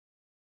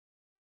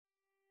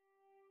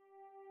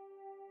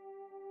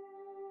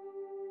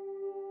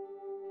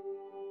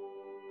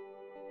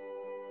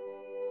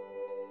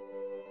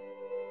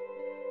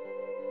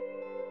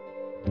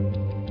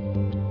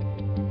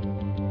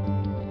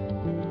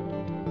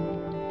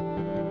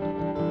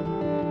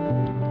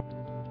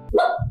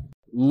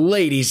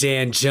Ladies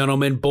and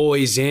gentlemen,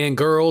 boys and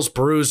girls,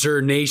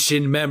 Bruiser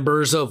Nation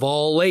members of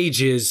all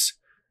ages,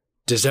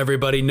 does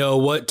everybody know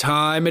what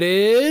time it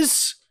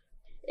is?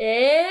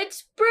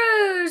 It's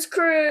Bruise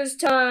Cruise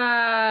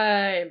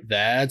time!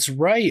 That's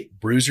right.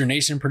 Bruiser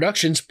Nation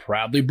Productions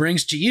proudly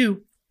brings to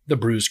you the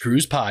Bruise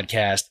Cruise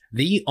Podcast,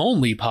 the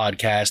only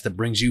podcast that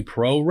brings you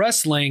pro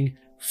wrestling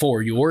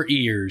for your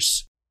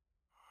ears.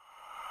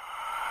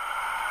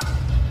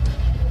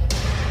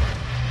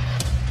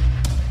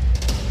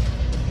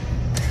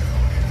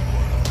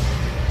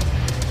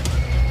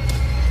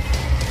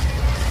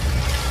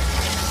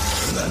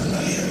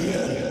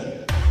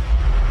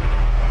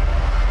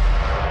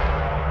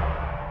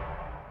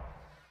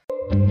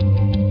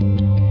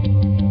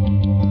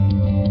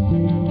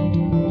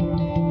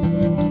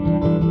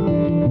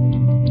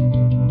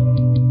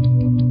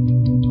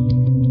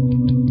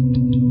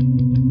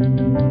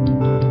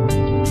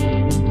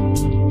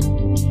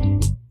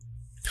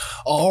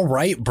 All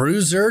right,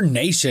 Bruiser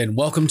Nation,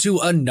 welcome to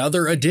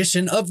another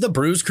edition of the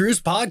Bruise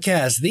Cruise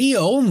Podcast, the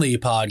only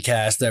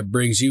podcast that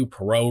brings you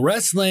pro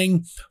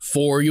wrestling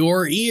for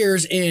your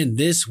ears. And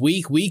this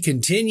week we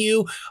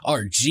continue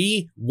our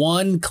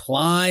G1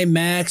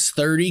 Climax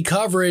 30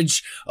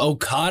 coverage.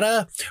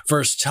 Okada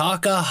vs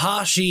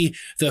Takahashi,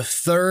 the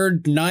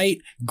third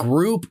night,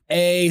 Group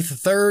A,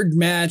 third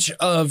match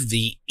of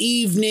the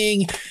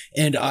evening.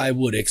 And I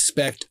would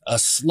expect a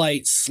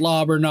slight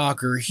slobber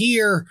knocker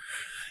here,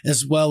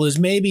 as well as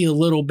maybe a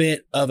little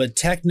bit of a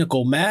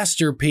technical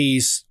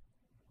masterpiece,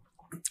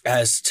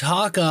 as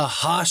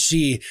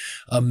Takahashi,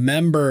 a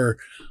member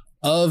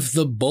of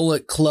the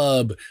Bullet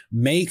Club,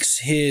 makes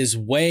his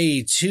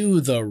way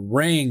to the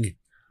ring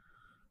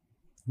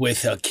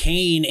with a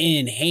cane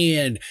in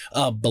hand,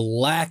 a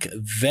black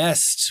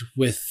vest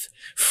with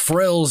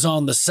frills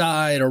on the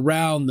side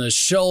around the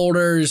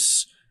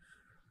shoulders,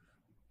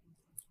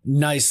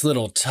 nice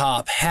little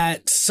top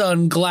hat,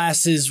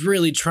 sunglasses,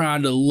 really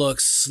trying to look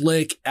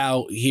slick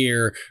out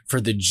here for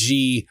the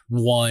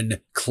G1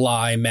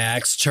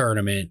 Climax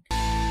tournament.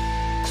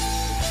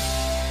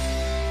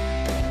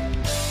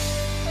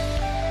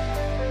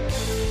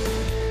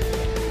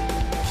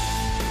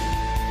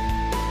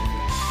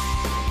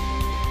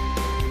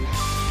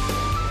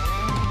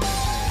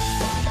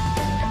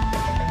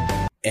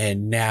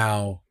 And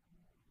now,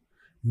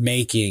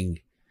 making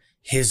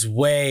his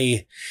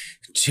way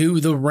to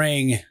the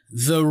ring,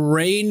 the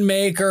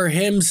Rainmaker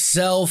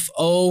himself,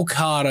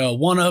 Okada,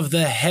 one of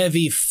the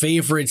heavy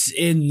favorites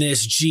in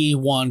this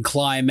G1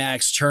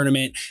 Climax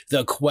tournament.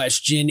 The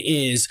question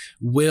is,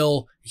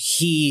 will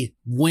he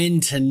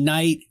win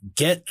tonight,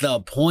 get the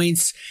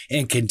points,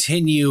 and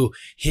continue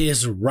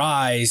his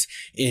rise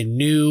in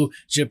New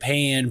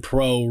Japan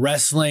Pro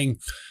Wrestling?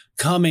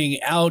 Coming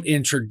out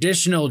in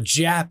traditional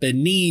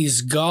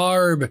Japanese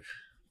garb,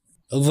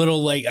 a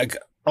little like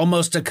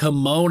almost a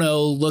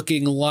kimono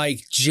looking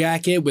like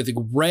jacket with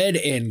red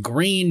and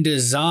green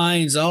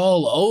designs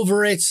all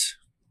over it,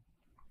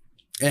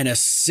 and a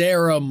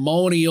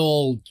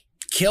ceremonial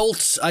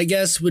kilt, I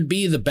guess would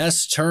be the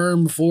best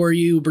term for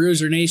you,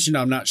 Bruiser Nation.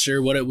 I'm not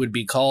sure what it would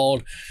be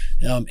called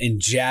in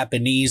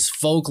Japanese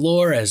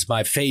folklore, as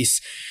my face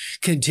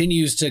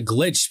continues to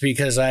glitch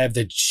because I have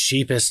the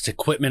cheapest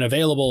equipment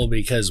available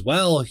because,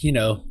 well, you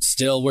know,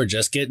 still we're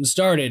just getting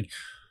started.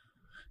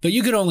 But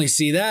you can only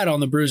see that on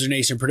the Bruiser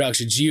Nation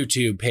Productions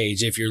YouTube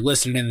page if you're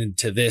listening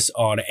to this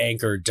on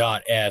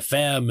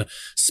Anchor.fm,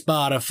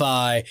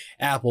 Spotify,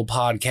 Apple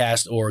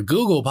Podcast, or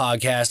Google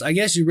Podcast. I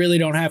guess you really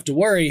don't have to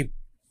worry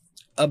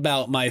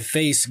about my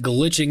face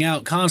glitching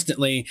out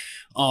constantly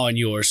on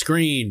your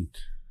screen.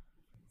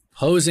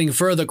 Posing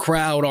for the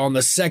crowd on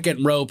the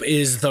second rope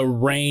is the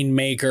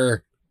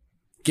Rainmaker,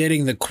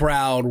 getting the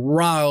crowd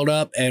riled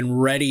up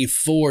and ready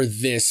for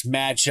this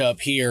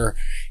matchup here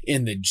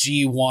in the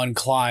G1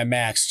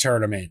 Climax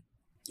tournament.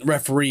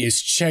 Referee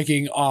is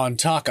checking on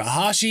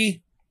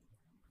Takahashi,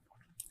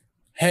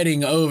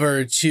 heading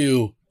over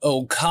to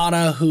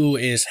Okada, who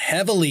is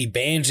heavily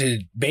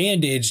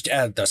bandaged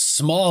at the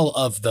small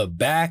of the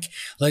back.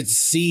 Let's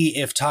see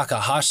if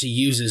Takahashi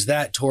uses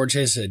that towards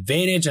his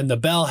advantage, and the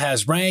bell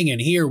has rang,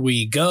 and here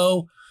we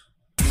go.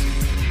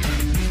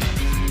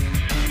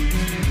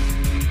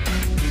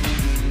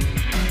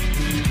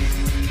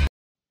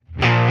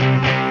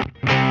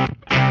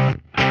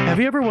 Have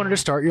you ever wanted to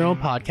start your own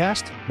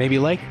podcast? Maybe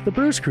like the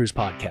Bruise Cruise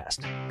Podcast?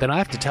 Then I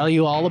have to tell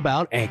you all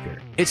about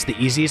Anchor. It's the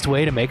easiest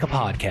way to make a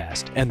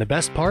podcast. And the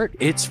best part,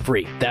 it's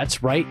free.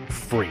 That's right,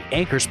 free.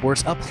 Anchor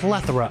sports a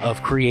plethora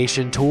of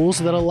creation tools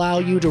that allow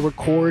you to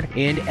record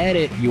and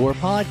edit your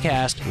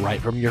podcast right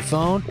from your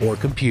phone or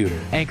computer.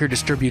 Anchor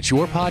distributes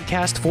your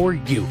podcast for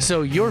you,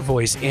 so your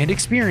voice and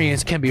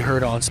experience can be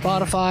heard on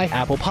Spotify,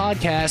 Apple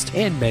Podcast,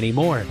 and many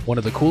more. One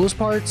of the coolest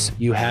parts,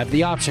 you have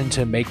the option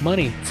to make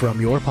money from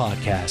your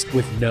podcast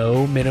with no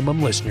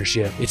minimum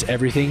listenership. It's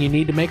everything you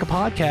need to make a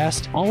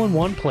podcast, all in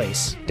one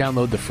place.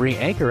 Download the free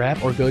Anchor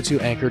app or go to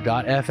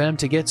Anchor.fm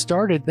to get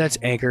started. That's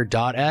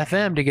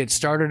Anchor.fm to get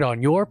started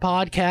on your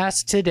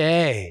podcast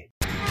today.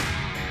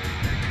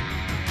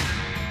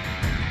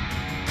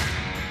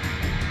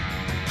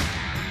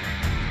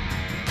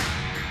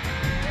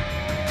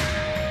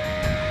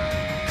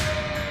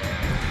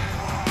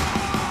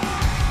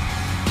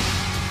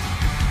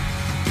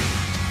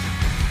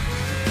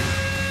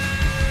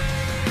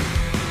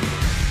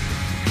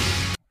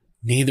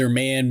 Neither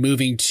man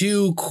moving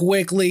too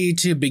quickly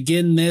to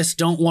begin this.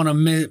 Don't want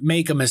to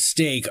make a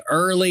mistake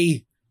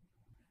early.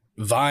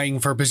 Vying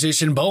for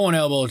position. Bow and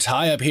elbow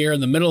tie up here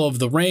in the middle of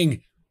the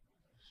ring.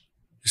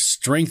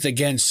 Strength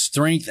against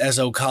strength as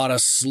Okada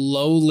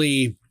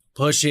slowly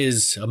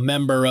pushes a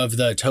member of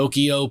the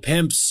Tokyo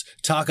Pimps,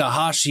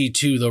 Takahashi,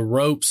 to the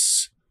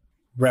ropes.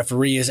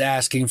 Referee is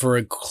asking for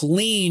a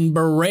clean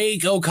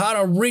break.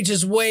 Okada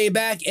reaches way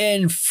back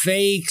and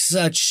fakes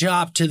a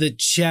chop to the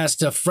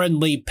chest, a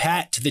friendly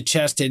pat to the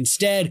chest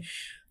instead.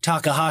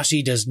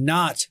 Takahashi does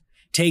not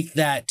take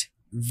that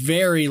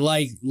very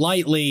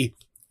lightly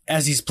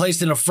as he's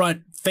placed in a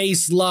front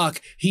face lock.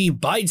 He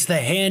bites the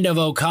hand of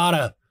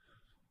Okada.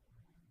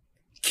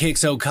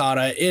 Kicks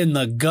Okada in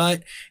the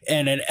gut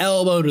and an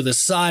elbow to the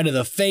side of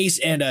the face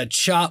and a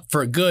chop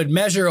for good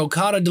measure.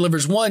 Okada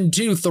delivers 1,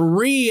 2,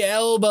 3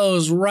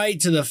 elbows right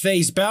to the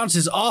face,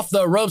 bounces off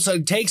the ropes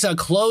and takes a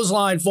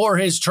clothesline for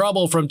his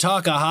trouble from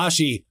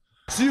Takahashi.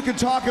 So you can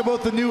talk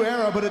about the new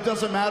era, but it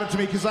doesn't matter to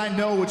me because I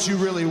know what you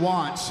really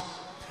want.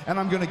 And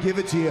I'm going to give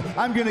it to you.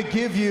 I'm going to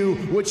give you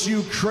what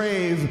you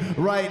crave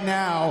right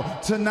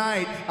now.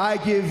 Tonight, I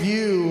give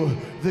you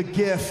the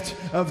gift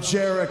of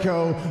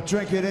Jericho.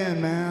 Drink it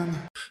in,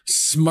 man.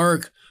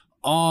 Smirk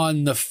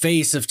on the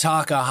face of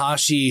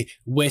Takahashi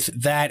with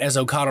that as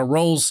Okada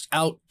rolls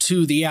out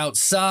to the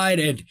outside,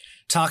 and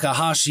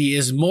Takahashi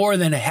is more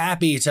than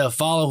happy to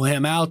follow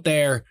him out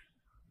there.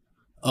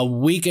 A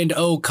weakened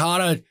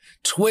Okada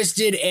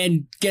twisted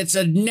and gets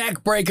a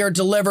neck breaker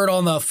delivered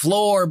on the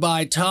floor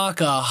by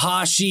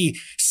Takahashi.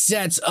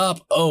 Sets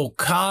up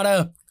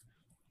Okada.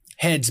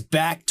 Heads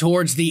back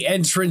towards the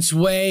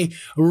entranceway.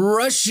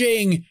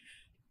 Rushing,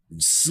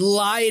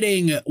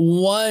 sliding,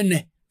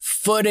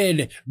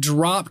 one-footed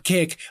drop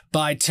kick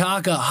by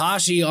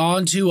Takahashi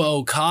onto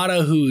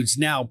Okada, who's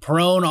now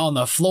prone on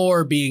the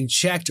floor, being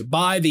checked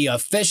by the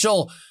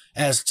official.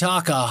 As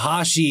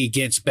Takahashi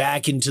gets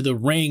back into the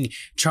ring,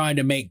 trying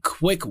to make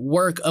quick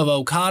work of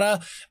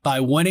Okada by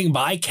winning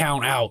by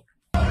count out.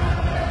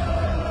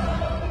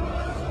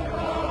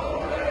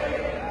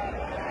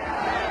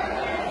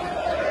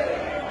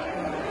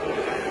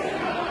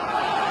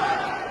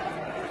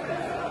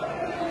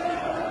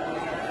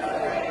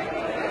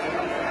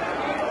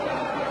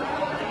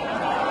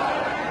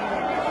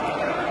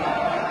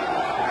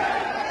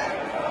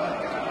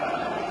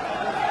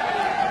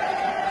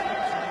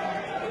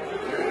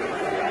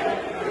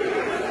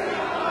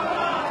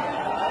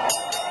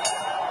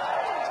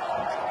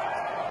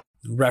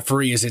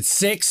 Referee is at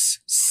 6,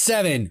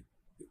 7,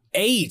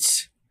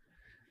 8.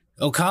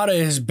 Okada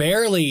is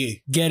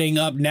barely getting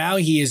up now.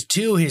 He is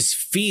to his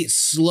feet,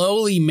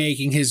 slowly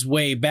making his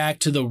way back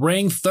to the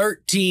ring.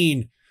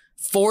 13,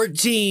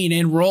 14,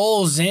 and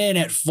rolls in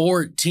at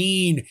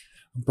 14,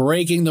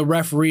 breaking the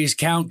referee's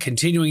count,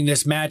 continuing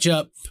this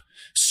matchup.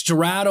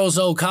 Straddles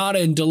Okada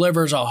and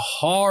delivers a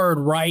hard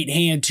right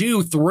hand,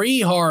 2,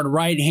 3 hard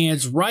right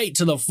hands right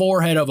to the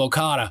forehead of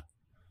Okada.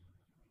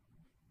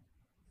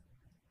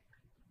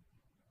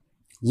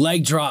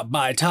 Leg drop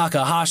by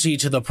Takahashi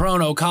to the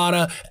prone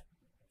Okada.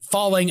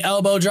 Falling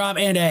elbow drop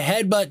and a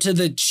headbutt to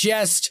the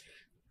chest.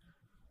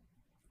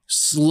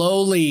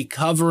 Slowly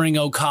covering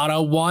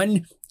Okada.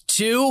 1,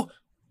 2.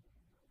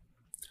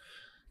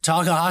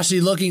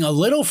 Takahashi looking a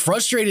little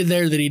frustrated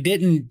there that he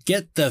didn't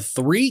get the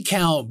 3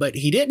 count, but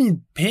he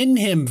didn't pin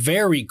him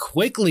very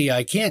quickly.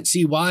 I can't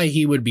see why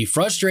he would be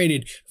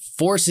frustrated.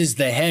 Forces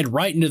the head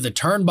right into the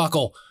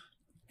turnbuckle.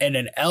 And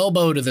an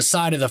elbow to the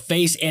side of the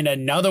face and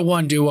another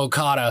one to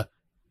Okada.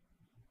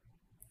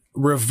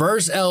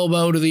 Reverse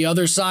elbow to the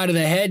other side of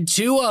the head.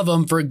 2 of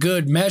them for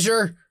good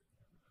measure.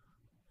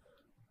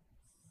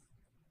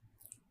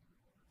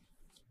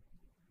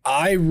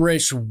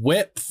 Irish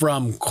whip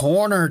from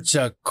corner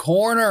to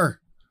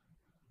corner.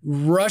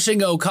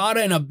 Rushing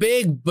Okada and a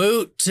big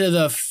boot to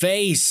the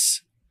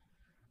face.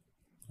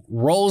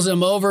 Rolls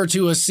him over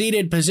to a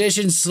seated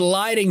position.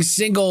 Sliding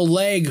single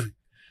leg.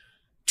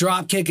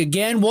 Drop kick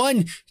again.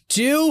 1,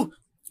 2.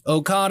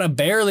 Okada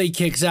barely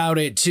kicks out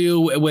at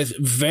 2 with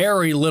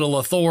very little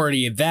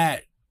authority at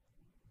that.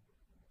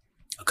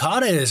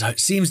 Okada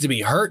seems to be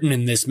hurting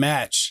in this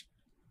match.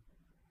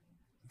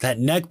 That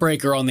neck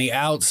breaker on the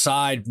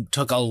outside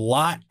took a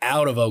lot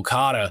out of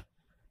Okada.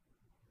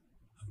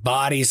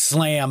 Body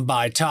slam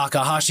by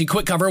Takahashi.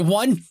 Quick cover.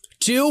 1,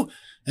 2.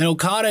 And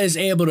Okada is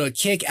able to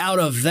kick out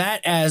of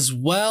that as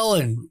well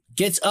and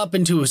gets up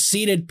into a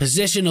seated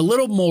position. A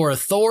little more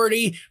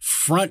authority.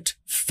 Front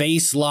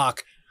face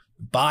lock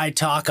by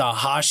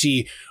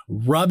Takahashi,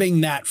 rubbing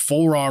that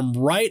forearm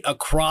right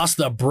across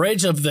the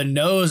bridge of the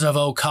nose of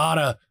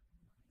Okada,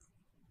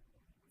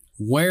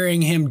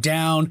 wearing him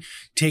down,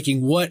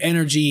 taking what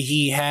energy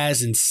he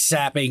has and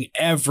sapping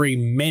every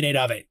minute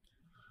of it.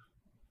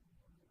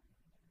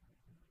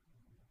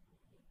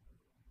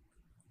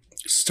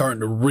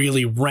 Starting to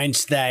really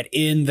wrench that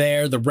in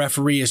there. The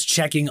referee is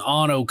checking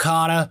on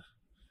Okada.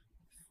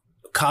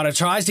 Okada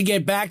tries to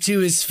get back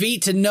to his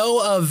feet to no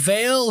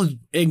avail.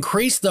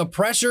 Increase the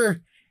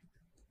pressure.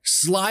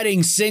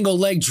 Sliding single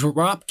leg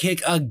drop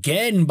kick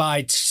again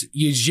by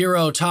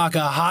Yujiro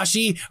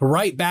Takahashi,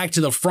 right back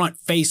to the front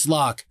face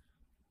lock.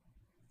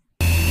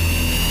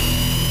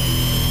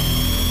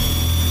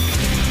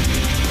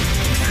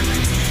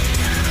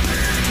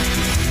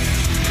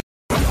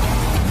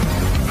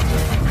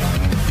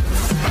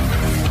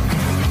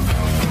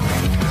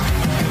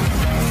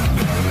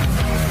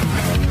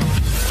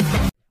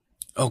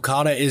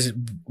 Okada is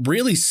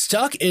really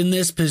stuck in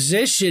this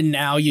position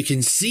now. You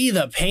can see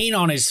the pain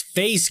on his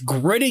face,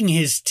 gritting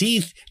his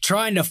teeth,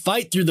 trying to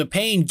fight through the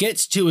pain,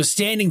 gets to a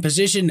standing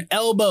position,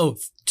 elbow,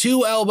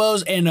 2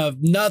 elbows, and a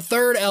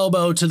third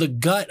elbow to the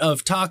gut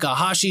of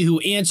Takahashi, who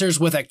answers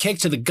with a kick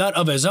to the gut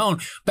of his own,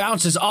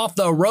 bounces off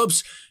the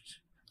ropes.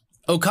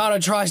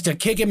 Okada tries to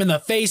kick him in the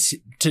face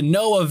to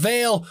no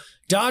avail,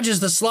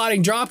 dodges the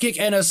sliding dropkick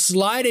and a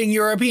sliding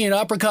European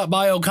uppercut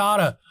by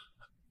Okada.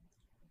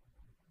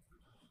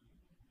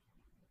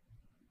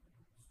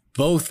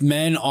 Both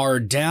men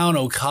are down.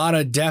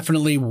 Okada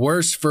definitely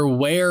worse for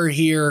wear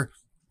here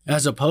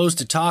as opposed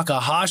to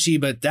Takahashi,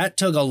 but that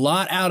took a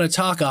lot out of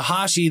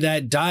Takahashi,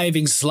 that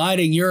diving,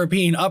 sliding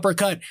European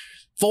uppercut.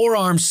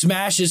 Forearm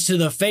smashes to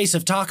the face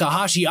of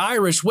Takahashi.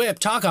 Irish whip.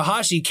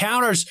 Takahashi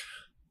counters.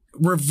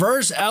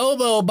 Reverse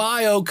elbow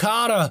by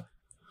Okada.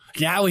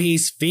 Now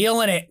he's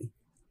feeling it.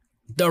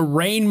 The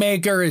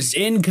Rainmaker is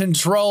in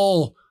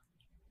control.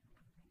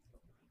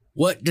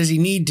 What does he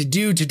need to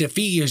do to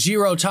defeat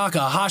Yujiro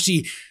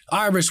Takahashi?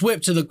 Irish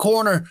whip to the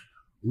corner.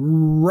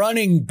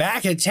 Running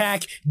back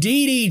attack.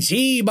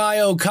 DDT by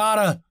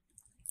Okada.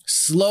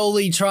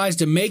 Slowly tries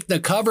to make the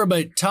cover,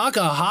 but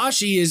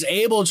Takahashi is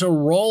able to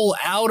roll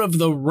out of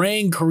the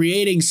ring,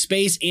 creating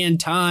space and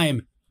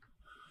time.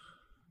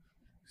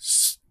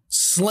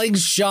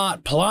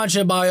 Slingshot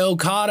plancha by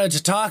Okada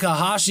to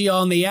Takahashi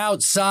on the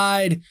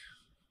outside.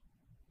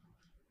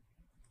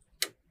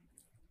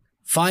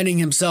 Finding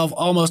himself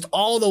almost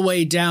all the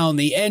way down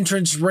the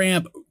entrance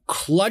ramp,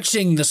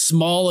 clutching the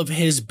small of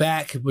his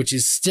back, which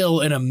is still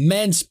in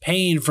immense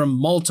pain from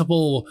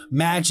multiple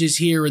matches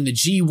here in the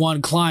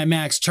G1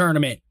 Climax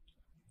tournament.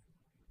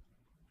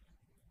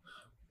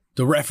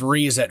 The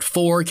referee is at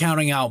 4,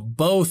 counting out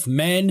both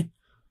men.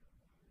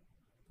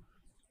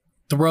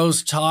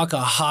 Throws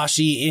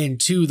Takahashi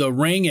into the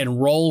ring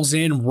and rolls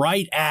in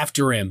right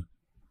after him.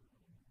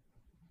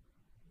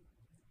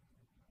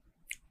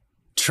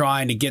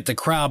 Trying to get the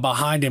crowd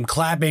behind him,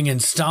 clapping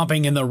and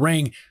stomping in the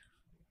ring.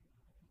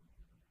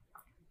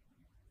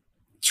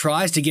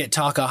 Tries to get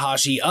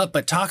Takahashi up,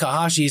 but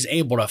Takahashi is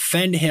able to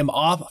fend him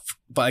off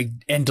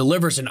and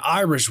delivers an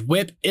Irish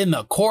whip in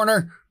the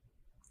corner.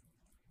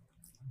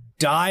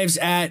 Dives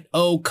at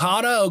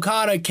Okada.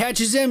 Okada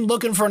catches him,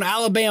 looking for an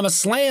Alabama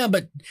slam,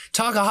 but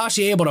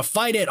Takahashi able to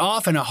fight it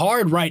off, and a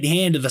hard right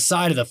hand to the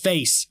side of the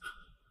face.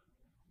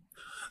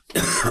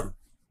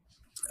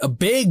 A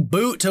big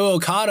boot to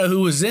Okada, who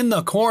was in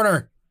the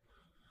corner.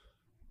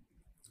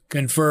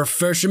 Looking for a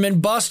Fisherman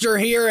Buster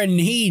here,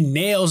 and he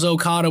nails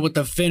Okada with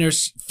the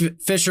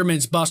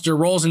Fisherman's Buster.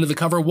 Rolls into the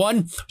cover.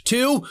 1,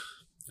 2.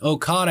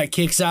 Okada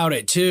kicks out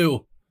at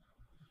 2.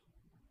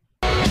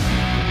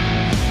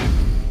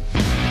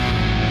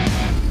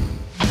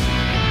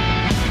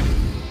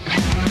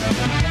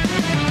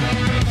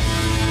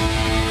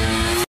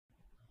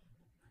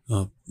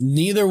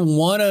 Neither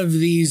one of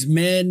these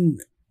men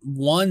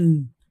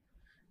won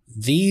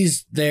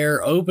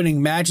their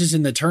opening matches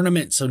in the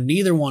tournament, so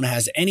neither one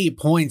has any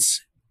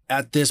points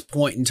at this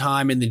point in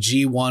time in the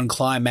G1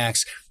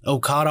 Climax.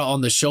 Okada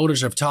on the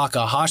shoulders of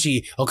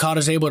Takahashi.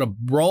 Okada's able to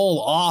roll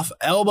off,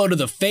 elbow to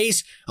the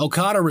face.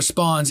 Okada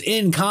responds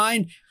in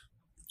kind.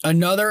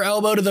 Another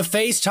elbow to the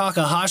face.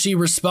 Takahashi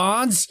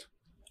responds.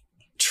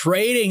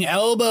 Trading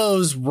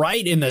elbows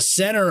right in the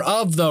center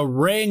of the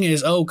ring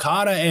is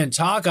Okada and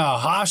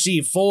Takahashi.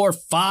 4,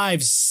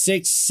 5,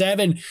 6,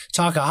 7.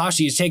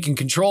 Takahashi is taking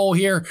control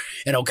here,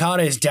 and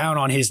Okada is down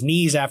on his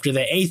knees after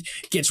the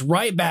 8th. Gets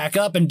right back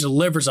up and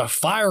delivers a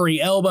fiery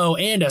elbow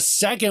and a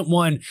second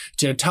one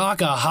to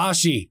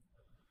Takahashi.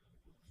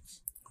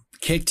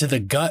 Kick to the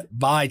gut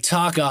by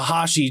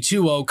Takahashi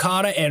to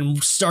Okada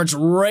and starts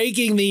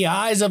raking the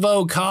eyes of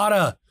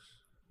Okada.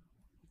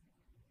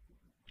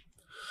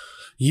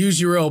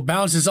 Yujiro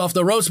bounces off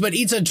the ropes, but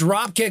eats a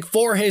dropkick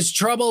for his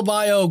trouble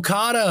by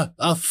Okada.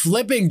 A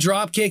flipping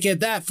dropkick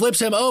at that.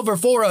 Flips him over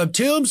for a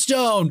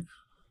tombstone.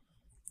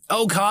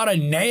 Okada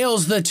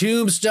nails the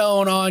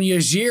tombstone on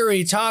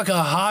Yujiro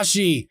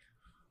Takahashi.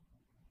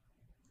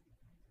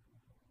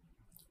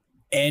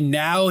 And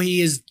now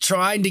he is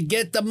trying to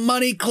get the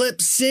money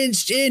clip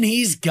cinched in.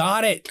 He's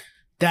got it.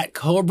 That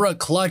Cobra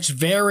Clutch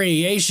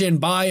variation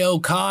by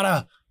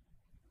Okada.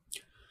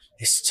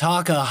 Is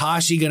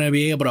Takahashi going to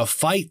be able to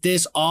fight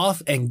this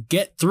off and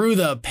get through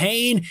the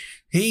pain?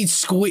 He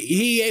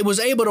was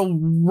able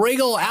to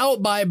wriggle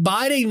out by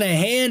biting the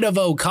hand of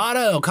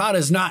Okada.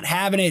 Okada's not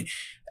having it.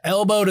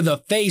 Elbow to the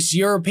face,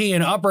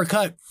 European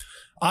uppercut.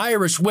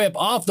 Irish whip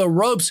off the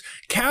ropes,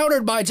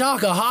 countered by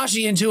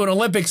Takahashi into an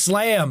Olympic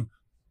slam.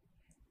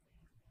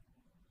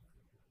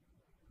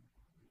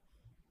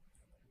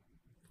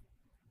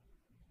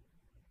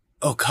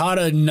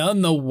 Okada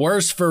none the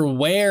worse for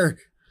wear,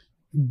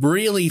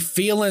 really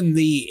feeling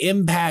the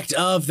impact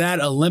of that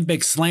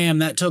Olympic slam.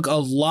 That took a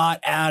lot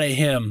out of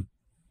him.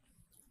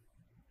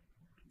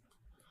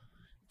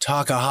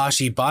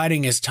 Takahashi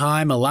biding his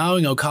time,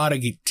 allowing Okada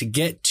to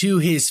get to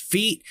his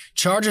feet.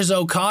 Charges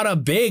Okada,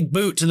 big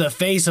boot to the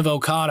face of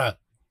Okada.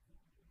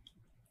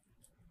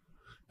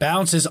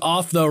 Bounces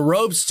off the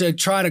ropes to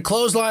try to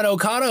clothesline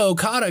Okada.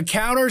 Okada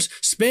counters,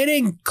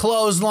 spinning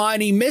clothesline.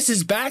 He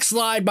misses,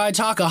 backslide by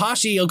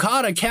Takahashi.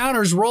 Okada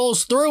counters,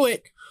 rolls through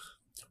it.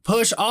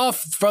 Push off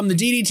from the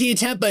DDT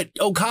attempt, but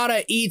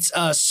Okada eats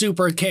a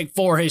super kick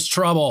for his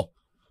trouble.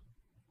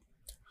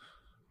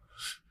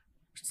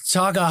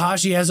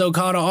 Takahashi has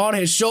Okada on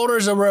his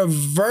shoulders. A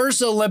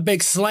reverse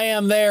Olympic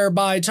slam there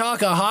by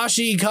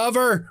Takahashi.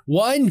 Cover.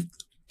 1,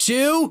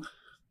 2.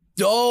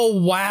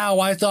 Oh, wow.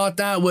 I thought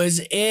that was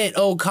it.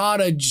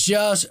 Okada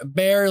just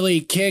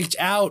barely kicked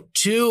out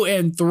 2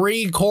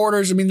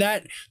 3/4. I mean,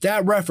 that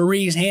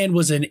referee's hand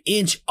was an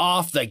inch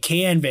off the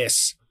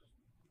canvas.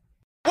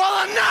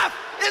 Well, enough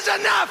is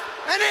enough,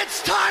 and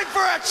it's time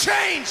for a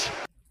change.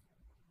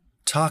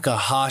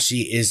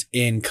 Takahashi is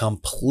in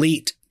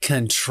complete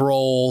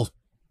control.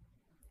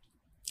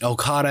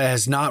 Okada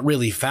has not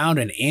really found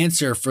an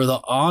answer for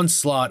the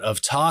onslaught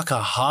of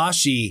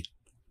Takahashi.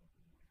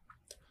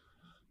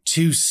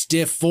 2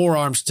 stiff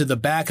forearms to the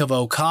back of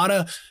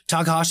Okada.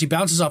 Takahashi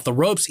bounces off the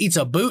ropes, eats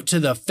a boot to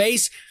the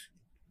face.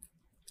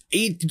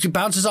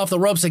 Bounces off the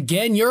ropes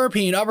again.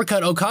 European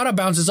uppercut. Okada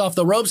bounces off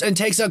the ropes and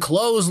takes a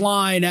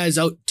clothesline as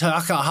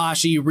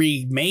Takahashi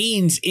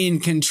remains in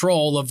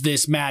control of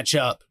this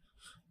matchup.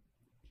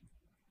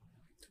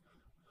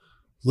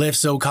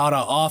 Lifts Okada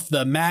off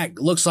the mat.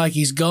 Looks like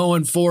he's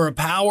going for a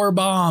power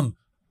bomb.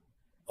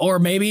 Or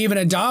maybe even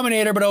a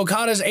dominator, but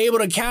Okada's able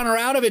to counter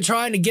out of it,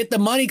 trying to get the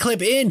money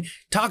clip in.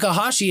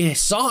 Takahashi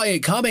saw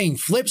it coming,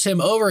 flips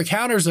him over,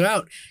 counters it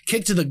out.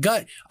 Kick to the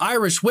gut,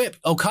 Irish whip.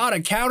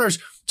 Okada counters.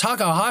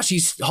 Takahashi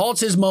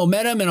halts his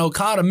momentum, and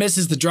Okada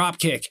misses the drop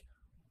kick.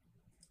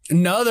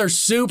 Another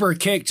super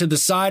kick to the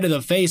side of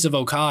the face of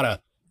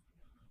Okada.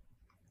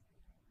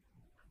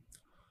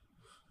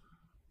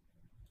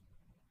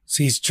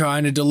 So he's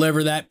trying to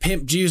deliver that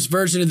pimp juice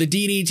version of the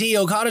DDT.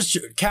 Okada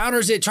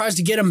counters it, tries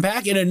to get him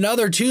back in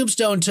another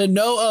tombstone to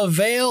no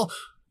avail.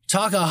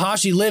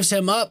 Takahashi lifts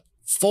him up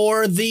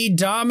for the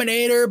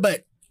Dominator,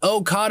 but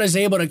Okada's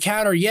able to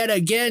counter yet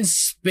again.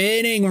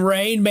 Spinning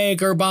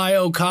Rainmaker by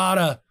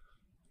Okada.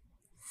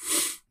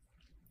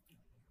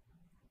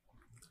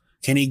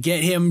 Can he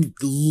get him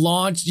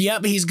launched?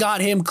 Yep, he's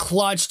got him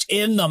clutched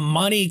in the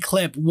money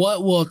clip.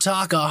 What will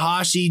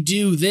Takahashi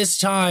do this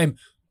time?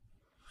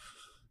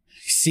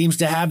 Seems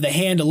to have the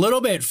hand a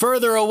little bit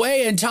further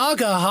away, and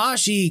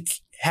Takahashi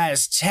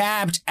has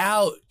tapped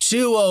out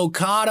to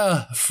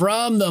Okada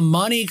from the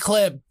money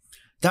clip.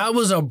 That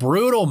was a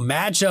brutal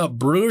matchup,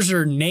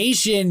 Bruiser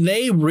Nation.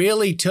 They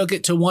really took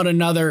it to one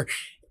another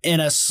in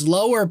a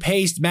slower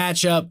paced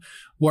matchup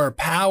where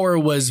power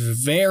was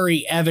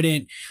very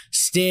evident,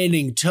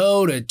 standing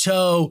toe to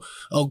toe.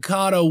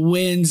 Okada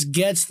wins,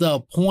 gets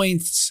the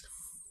points,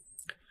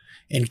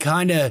 and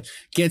kind of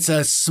gets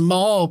a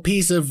small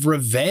piece of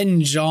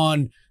revenge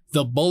on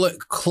the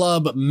Bullet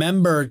Club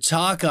member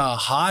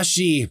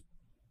Takahashi.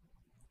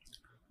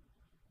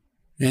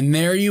 And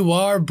there you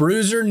are,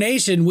 Bruiser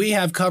Nation. We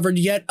have covered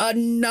yet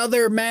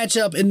another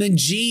matchup in the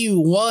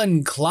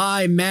G1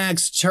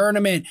 Climax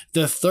Tournament,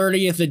 the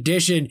 30th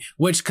edition,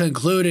 which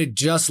concluded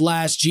just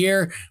last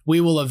year.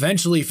 We will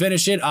eventually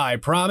finish it, I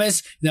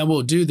promise. Then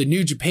we'll do the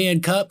New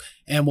Japan Cup,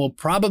 and we'll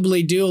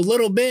probably do a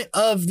little bit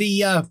of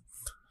the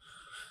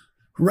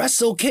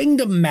Wrestle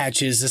Kingdom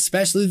matches,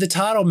 especially the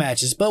title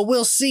matches, but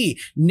we'll see.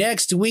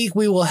 Next week,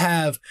 we will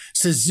have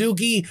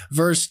Suzuki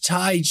versus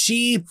Tai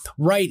Chi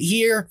right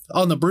here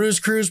on the Bruise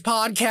Cruise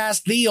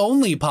podcast, the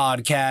only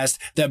podcast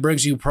that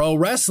brings you pro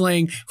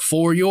wrestling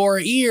for your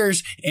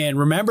ears. And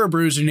remember,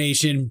 Bruiser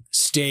Nation,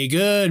 stay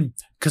good,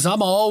 because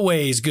I'm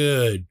always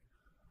good.